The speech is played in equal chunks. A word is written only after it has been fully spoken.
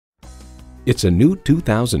It's a new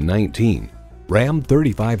 2019 Ram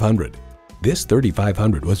 3500. This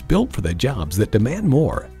 3500 was built for the jobs that demand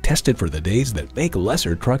more, tested for the days that make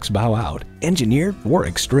lesser trucks bow out, engineered for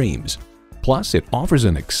extremes. Plus, it offers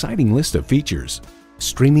an exciting list of features: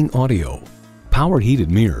 streaming audio, power heated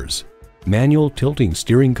mirrors, manual tilting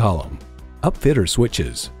steering column, upfitter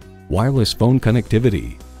switches, wireless phone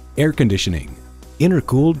connectivity, air conditioning,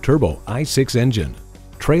 intercooled turbo i6 engine,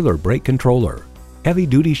 trailer brake controller,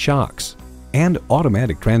 heavy-duty shocks, and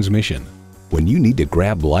automatic transmission. When you need to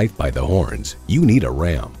grab life by the horns, you need a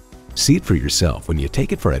Ram. See it for yourself when you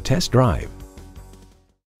take it for a test drive.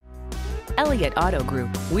 Elliott Auto Group.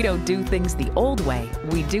 We don't do things the old way,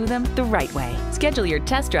 we do them the right way. Schedule your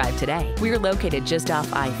test drive today. We're located just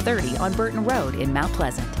off I-30 on Burton Road in Mount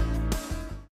Pleasant.